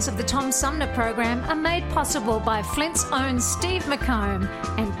portions of the Tom Sumner program are made possible by Flint's own Steve McComb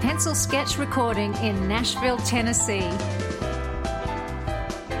and Pencil Sketch Recording in Nashville, Tennessee.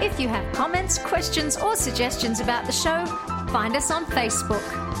 If you have comments, questions, or suggestions about the show, find us on Facebook.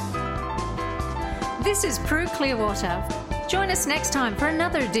 This is Prue Clearwater. Join us next time for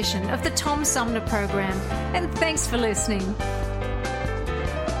another edition of the Tom Sumner program, and thanks for listening.